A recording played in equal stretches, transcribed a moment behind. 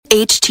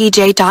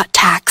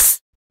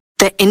htj.tax,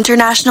 the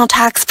international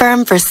tax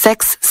firm for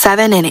 6,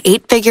 7, and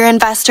 8-figure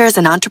investors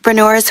and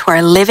entrepreneurs who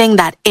are living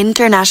that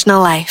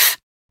international life.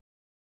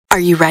 Are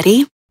you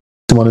ready?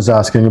 Someone is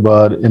asking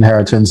about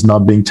inheritance not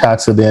being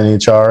taxed at the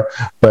NHR,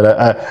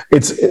 but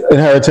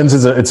inheritance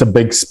is a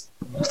big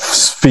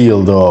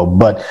field, though.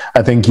 But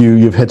I think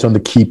you've hit on the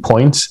key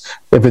points.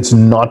 If it's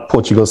not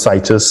Portugal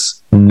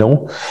situs,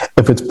 no.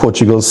 If it's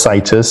Portugal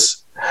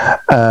situs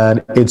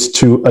and it's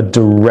to a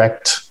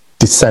direct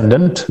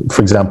descendant,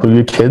 for example,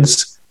 your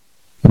kids,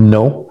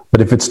 no.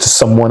 But if it's to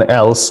someone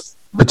else,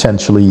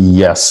 potentially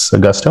yes.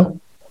 Augusto?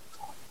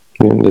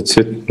 Yeah, that's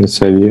it. That's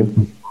the idea.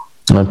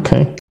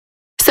 Okay.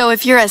 So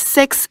if you're a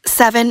 6,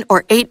 7,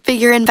 or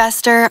 8-figure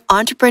investor,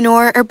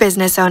 entrepreneur, or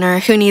business owner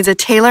who needs a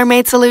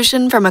tailor-made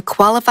solution from a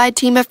qualified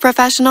team of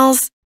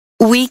professionals,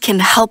 we can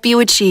help you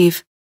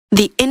achieve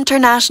the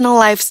international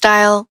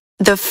lifestyle,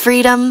 the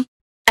freedom,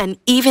 and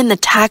even the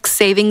tax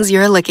savings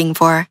you're looking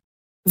for.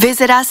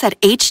 Visit us at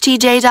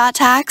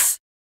htj.tax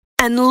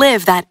and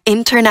live that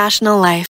international life.